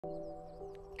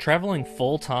Traveling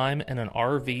full-time in an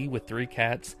RV with 3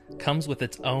 cats comes with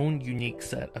its own unique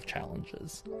set of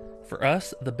challenges. For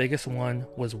us, the biggest one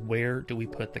was, where do we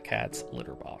put the cat's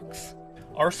litter box?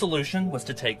 Our solution was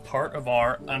to take part of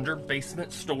our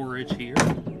under-basement storage here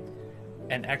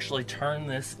and actually turn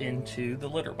this into the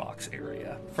litter box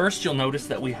area. First, you'll notice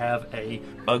that we have a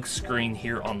bug screen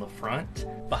here on the front.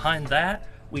 Behind that,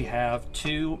 we have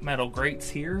 2 metal grates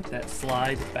here that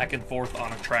slide back and forth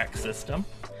on a track system.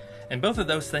 And both of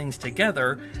those things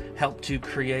together help to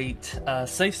create a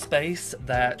safe space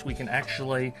that we can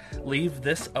actually leave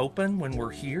this open when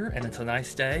we're here and it's a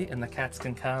nice day, and the cats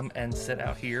can come and sit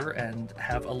out here and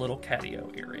have a little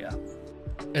catio area.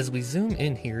 As we zoom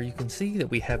in here, you can see that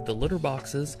we have the litter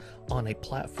boxes on a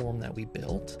platform that we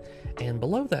built, and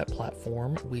below that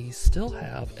platform we still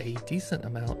have a decent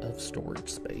amount of storage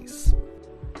space.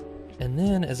 And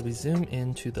then as we zoom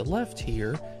into the left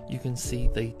here, you can see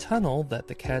the tunnel that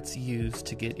the cats use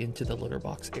to get into the litter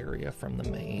box area from the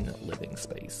main living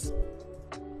space.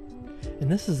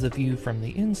 And this is the view from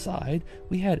the inside.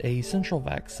 We had a central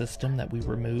vac system that we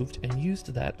removed and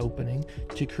used that opening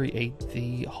to create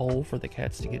the hole for the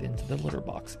cats to get into the litter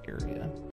box area.